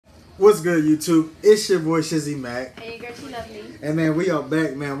What's good, YouTube? It's your boy Shizzy Mac. Hey, girl, she love me. And man, we are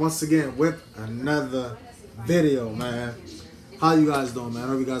back, man, once again with another video, man. How you guys doing, man? I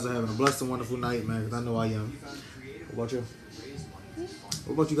hope you guys are having a blessed and wonderful night, man, because I know I am. What about you?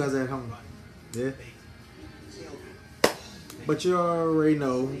 What about you guys at home? Yeah? But you already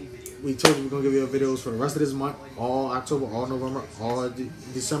know, we told you we're going to give you videos for the rest of this month, all October, all November, all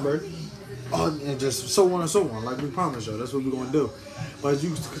December, and just so on and so on, like we promised you. That's what we're going to do. But as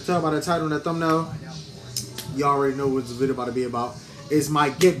you can tell by the title and the thumbnail, you already know what this video about to be about. It's my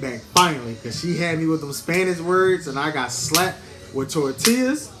get back, finally, because she had me with them Spanish words, and I got slapped with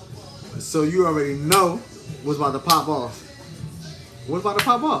tortillas. So you already know what's about to pop off. What's about to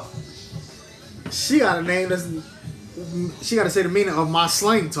pop off? She got a name that's... She got to say the meaning of my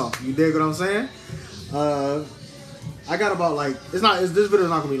slang talk. You dig what I'm saying? I got about like... This video is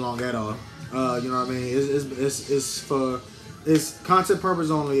not going to be long at all. You know what I mean? It's for... It's content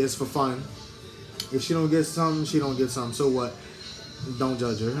purpose only. It's for fun. If she don't get something, she don't get something. So what? Don't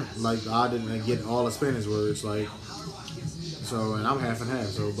judge her. Like, I didn't get all the Spanish words. Like, so, and I'm half and half.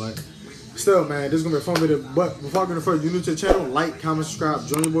 So, but still, man, this is going to be a fun video. But before I go further, you're new to the channel, like, comment, subscribe,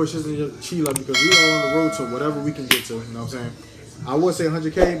 join your boy Shizzy and Chila, because we are on the road to whatever we can get to. You know what I'm saying? I would say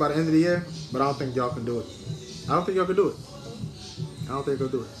 100K by the end of the year, but I don't think y'all can do it. I don't think y'all can do it. I don't think y'all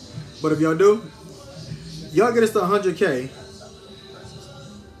do it. But if y'all do, y'all get us to 100K.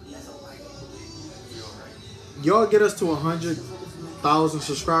 Y'all get us to 100,000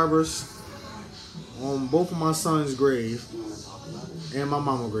 subscribers on both of my son's grave and my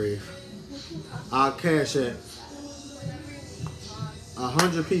mama's grave. I'll cash at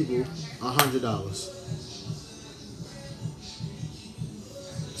 100 people $100.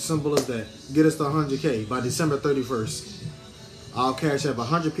 Simple as that. Get us to 100K by December 31st. I'll cash up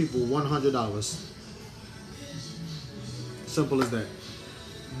 100 people $100. Simple as that.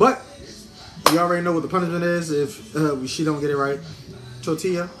 But you already know what the punishment is if she don't get it right.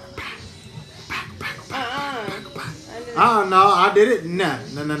 Tortilla. No, I did it. Nah.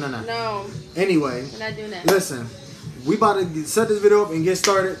 No. Anyway, We're not doing that. Listen, we about to set this video up and get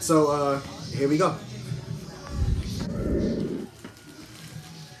started. So here we go.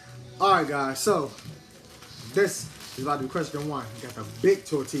 All right, guys. So this is about to be question one. We got the big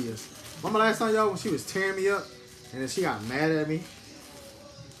tortillas. Remember last time, y'all, when she was tearing me up and then she got mad at me?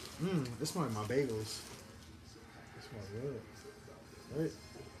 This smells like my bagels. This smells good. Right?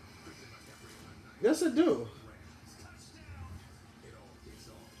 Yes, it do.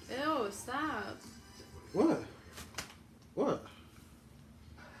 Ew, stop. What? What?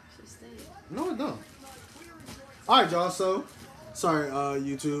 She stink. No, it don't. All right, y'all. So, sorry,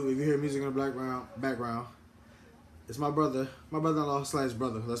 YouTube, if you hear music in the background, it's my brother. My brother-in-law /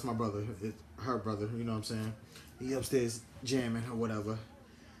 brother. That's my brother. It's her brother. You know what I'm saying? He upstairs jamming or whatever.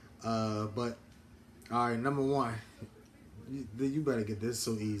 But all right, number one, you better get this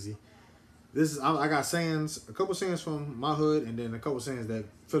so easy. This is I got sayings, a couple sayings from my hood, and then a couple sayings that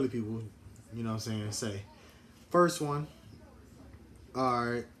Philly people, you know what I'm saying, say. First one, all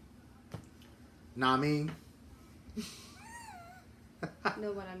right, nah, I mean.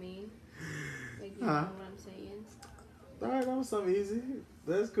 Know what I mean? Like, you know what I'm saying? All right, that was something easy.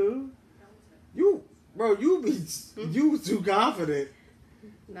 That's cool. You, bro, you too confident.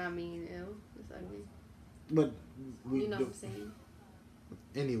 Nah, I mean, ew. It's ugly. But you know what I'm saying?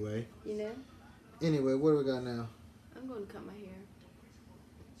 Anyway. You know? Anyway, what do we got now? I'm going to cut my hair.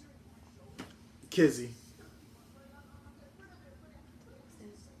 Kizzy.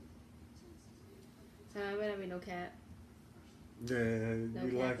 So I better be no cap. Yeah, no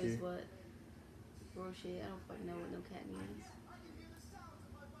you cap lucky. is what? Bullshit. I don't fucking know what no cap means.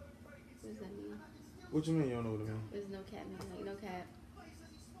 What does that mean? What you mean you don't know what it means? What does no cap mean? Like, no cap.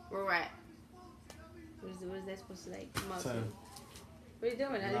 We're right. What is that supposed to like come out to? What are you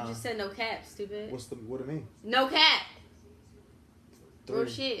doing? I just said no cap, stupid. What it mean? No cap. 3, Bro,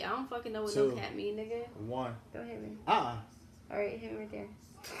 shit. I don't fucking know what 2, no cap mean, nigga. 1. Don't hit me. Alright, hit me right there.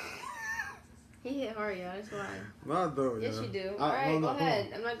 He hit hard, y'all. That's why. Not though, yes, you do. Alright, go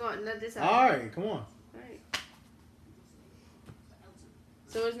ahead. I'm not going. Not this side. Alright, come on. Alright.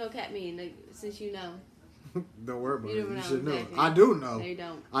 So what does no cap mean? Like, since you know. Don't worry about it. You should exactly. know. I do know. No, you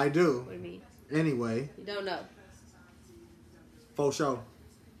don't. I do. What do you mean? Anyway. You don't know. For sure.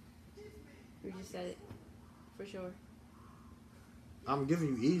 You just said it. For sure. I'm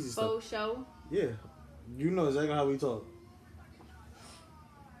giving you easy stuff. For sure. Yeah. You know exactly how we talk.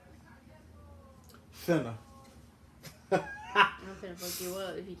 Finna. I'm finna fuck you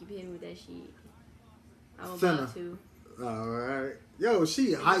up if you keep hitting me with that shit. I'm about to. Alright. Yo,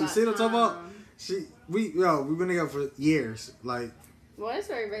 she hype. See what I'm talking about? We've been together for years. Like, Well, it's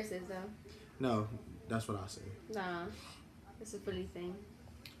very racist, though. No, that's what I say. Nah. It's a Philly thing.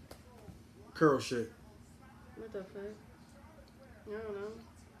 Curl shit. What the fuck? I don't know.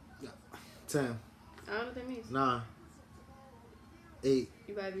 10. I don't know what that means. 9. 8.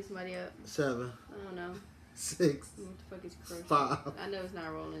 You better beat somebody up. 7. I don't know. 6. What the fuck is crochet? 5. I know it's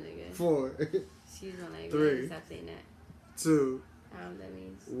not rolling again. 4. Excuse my language. 3. Stop saying that. 2. I don't know what that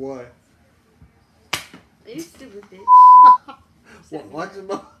means. 1. You stupid bitch. Watch your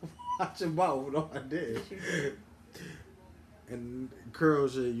mouth. Watch your mouth. No, I did. And curl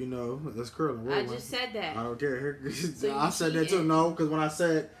shit, you know, that's curling. I just said that. I don't care. So I said that too. No, because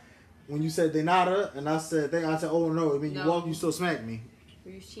when you said de nada, and I said, oh no, I mean, you walk, you still smack me.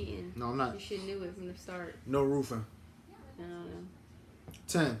 You're cheating. No, I'm not. You should have knew it from the start. No roofing. I don't know.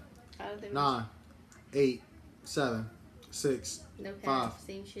 10, 9, 8, 7, 6, no cap. 5,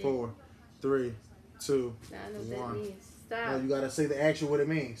 Same shit. 4, 3, 2, I don't know what 1. that means. Stop. No, you gotta say the actual what it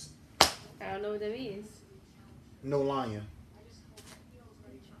means. I don't know what that means. No lying.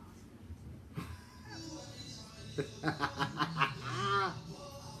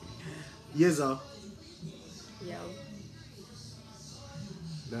 Yizzo. Yo.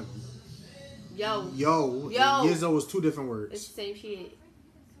 That, Yo. yo. Yizzo is 2 different words. It's the same shit.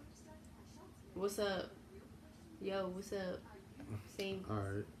 What's up? Yo, what's up? Same.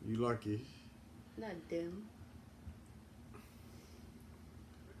 Alright, you lucky. Not dumb.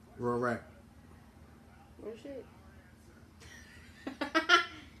 Real rap. Real shit.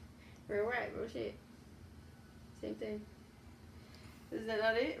 Real rap, real shit. Same thing. Is that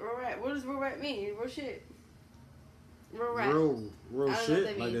not it? Real rap. What does real rap mean? Real shit. Real rap. Real shit?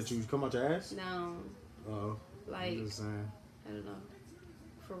 That like that you come out your ass? No. Oh. Like, I'm just saying. I don't know.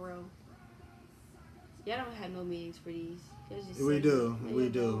 For real. Y'all don't have no meanings for these. We do. We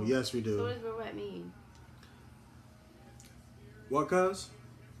do. Yes, we do. So what does real rap mean? What, cuz?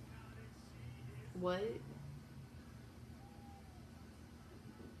 What?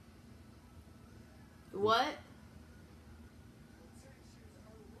 What?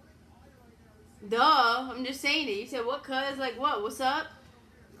 Duh, I'm just saying it. You said what, cuz? Like what? What's up?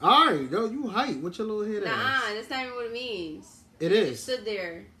 Alright, yo, you hype. What's your little head ass? Nah, that's not even what it means. It You is. just stood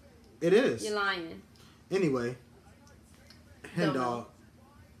there. It is. You're lying. Anyway. Hen Don't dog.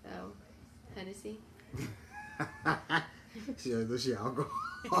 Oh. Hennessy? she alcohol.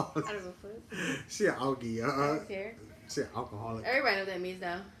 I don't give a fuck. She an alky, I don't care. She an alcoholic. Everybody knows what that means,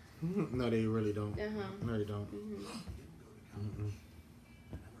 though. No, they really don't. Uh-huh. No, they don't. Mm-hmm.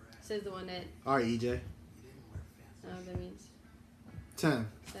 Says the one that... Alright, EJ. I don't know what that means. 10.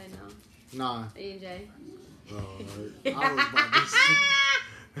 Say no. 9. EJ. I was about to say.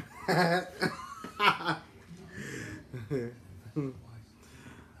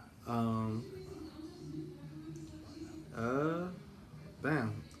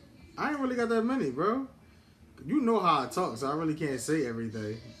 Damn. I ain't really got that many, bro. You know how I talk, so I really can't say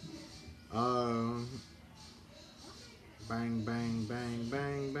everything. Bang, bang, bang,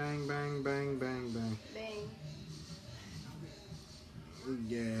 bang, bang, bang, bang, bang, bang. Bang.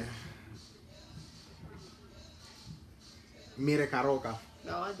 Yeah. Mira caroca.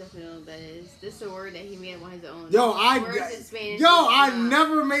 No, I definitely know what that is. This is a word that he made on his own. Words in Spanish. I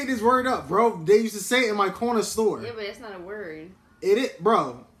never made this word up, bro. They used to say it in my corner store. Yeah, but it's not a word. It is,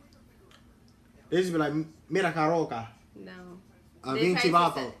 bro. They used to be like, mira caroca. No. Vinci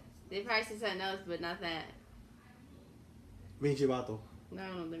vato. They probably said something else, but not that. Vinci vato. No, I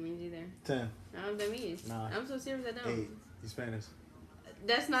don't know what that means either. 10. I don't know what that means. Nah. I'm so serious I don't. 8. You Spanish.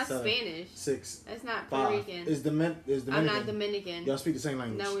 That's not 7, Spanish. 6. That's not 5. Puerto Rican. Is Dominican. I'm not Dominican. Y'all speak the same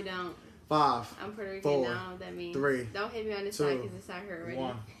language. No, we don't. 5. I'm Puerto Rican. 4, I don't know what that means. 3. Don't hit me on this 2, side because this side hurt already.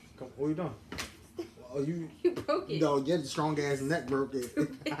 1. Come, what are you doing? Oh, you broke it. No, your strong ass neck broke it.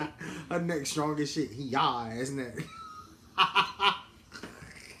 Her neck strong as shit. He ass neck.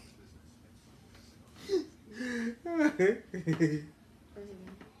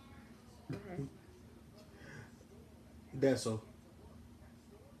 That's so.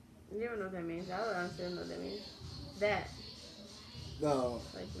 You don't know what that means. I don't honestly know what that means. That. No.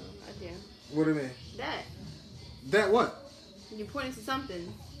 Like, no, I do. What do you mean? That. That what? You're pointing to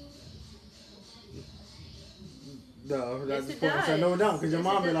something. No, Yes, that's it just I know it don't because your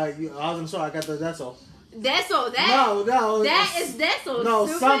Yes, mom it be does. like, I was sorry, I got the that's all. That's all. That. No. That is that's all. No,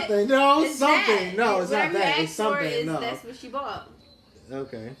 stupid. something. No, It's something. that. No, it's not Whatever you that. It's asked for something. is No. That's what she bought.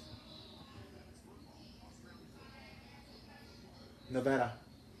 Okay. Nevada.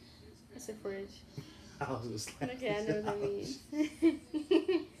 It's a fridge. I was just like, Okay, I know what that means.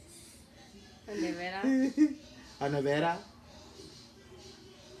 A nevera. A nevera.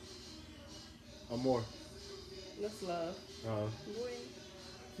 Or more. That's love. Boy.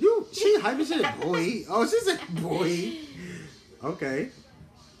 She hyping shit, boy. Oh, she said boy. Okay.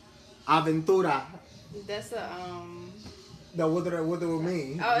 Aventura. That's a No, what do it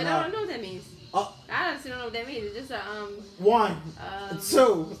mean? Oh, I don't know what that means. Oh. I honestly don't know what that means. It's just a 1,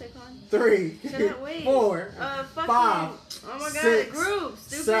 2, 3, 4, 5. Oh my god, 6, group.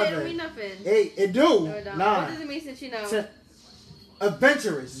 Stupid. 7, It don't mean nothing. 8. It do. No, it don't. 9. What does it mean since you know? 10.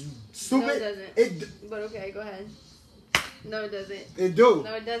 Adventurous. You stupid. No, it doesn't. But okay, go ahead. No, it doesn't. It do.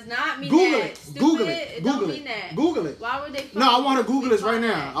 No, it does not mean Google that. it. Stupid. Google it. It Google don't it. mean that. Google it. Why would they? No, I want to Google this right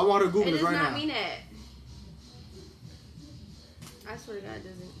now. That? I want to Google this right now. It does not mean that. I swear to God, it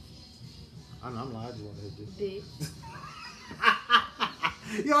doesn't. I know, I'm lying. I just want to hit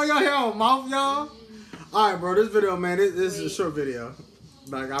Bitch. Yo, y'all hear on mouth, y'all? Alright, bro, this video, man, this is a short video.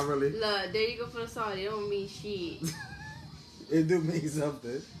 Like, I really... Look, there you go for the song. It don't mean shit. It do mean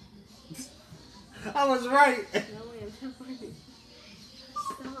something. I was right. No way, I'm not funny.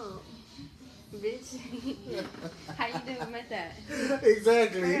 Stop. Bitch. How you doing with that?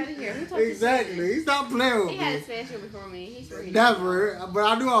 Exactly. Get out of here. Who taught Exactly. He stopped playing with He me. had his facial before me. He's ready. Never. But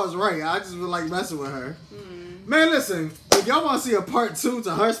I knew I was right. I just was like messing with her. Mm. Man, listen. If y'all want to see a part 2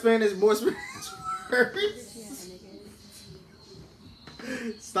 to her Spanish, more Spanish words.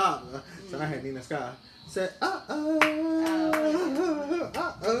 Stop. So I had Nina Sky. Said, I'm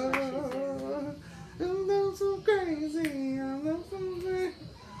so crazy. I'm so crazy.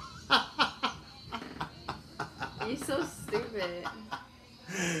 You're so stupid.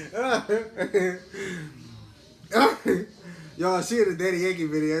 Y'all, she in the Daddy Yankee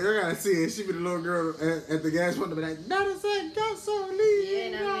video. Y'all gotta see it. She be the little girl at the gas window, be like, "That is a gasoline." Yeah,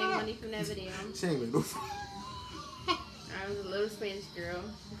 and I made money from that video. She ain't make no. I was a little Spanish girl.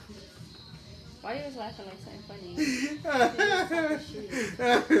 Why you always laughing like something funny?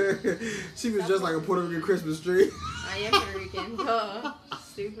 She was just like a Puerto Rican Christmas tree. I am Puerto Rican. Duh.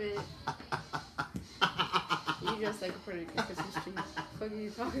 Stupid. You dress like a Puerto Rican Christmas tree. What are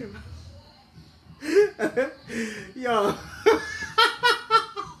you talking about? Yo.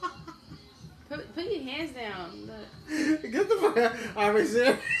 Put your hands down. Look. Get the fuck out. Alright,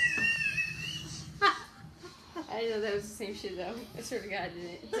 sir. I didn't know that was the same shit though. I swear to God I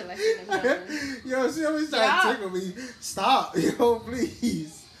didn't until I seen them done. Yo, she always trying to tickle me. Stop. Yo,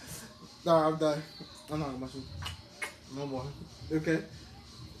 please. No, I'm done. I'm not gonna much. No more. Okay.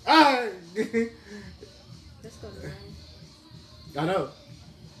 Alright. Let's go to room. I know.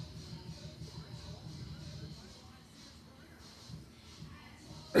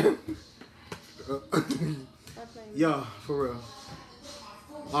 Yo, for real.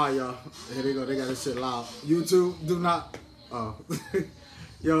 Alright, y'all. Here they go. They got this shit loud. YouTube, do not. Oh.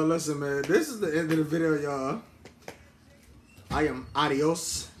 Yo, listen, man. This is the end of the video, y'all. I am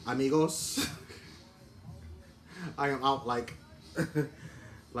adios, amigos. I am out like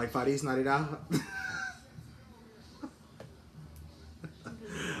Feliz Navidad.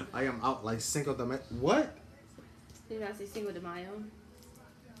 I am out like Cinco de Mayo. What? Did you not say Cinco de Mayo?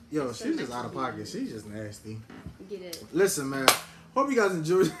 Yo, she's just out of pocket. She's just nasty. Get it. Listen, man. Hope you guys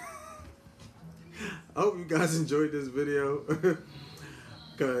enjoyed. I hope you guys enjoyed this video.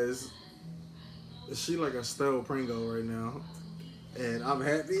 Cause she like a stale Pringo right now. And I'm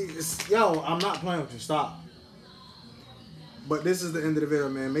happy. Yo, I'm not playing with you. Stop. But this is the end of the video,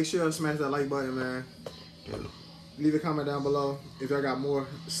 man. Make sure y'all smash that like button, man. Leave a comment down below if y'all got more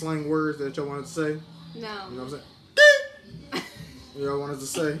slang words that y'all wanted to say. No. You know what I'm saying? Y'all wanted to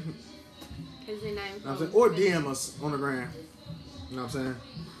say. Cause they're not You know what I'm saying? Or DM us on the gram. You know what I'm saying?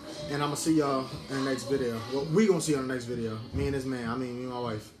 And I'm gonna see y'all in the next video. Well, we gonna see you on the next video. Me and this man. I mean, me and my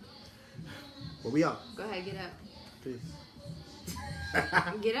wife. But we out. Go ahead, get up. Peace.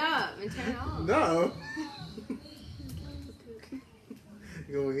 Get up and turn it on. No.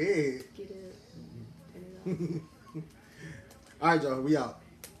 Go ahead. Get up. Turn it on. Alright, y'all. We out.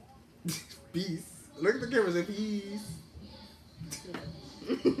 Peace. Look at the camera and say peace.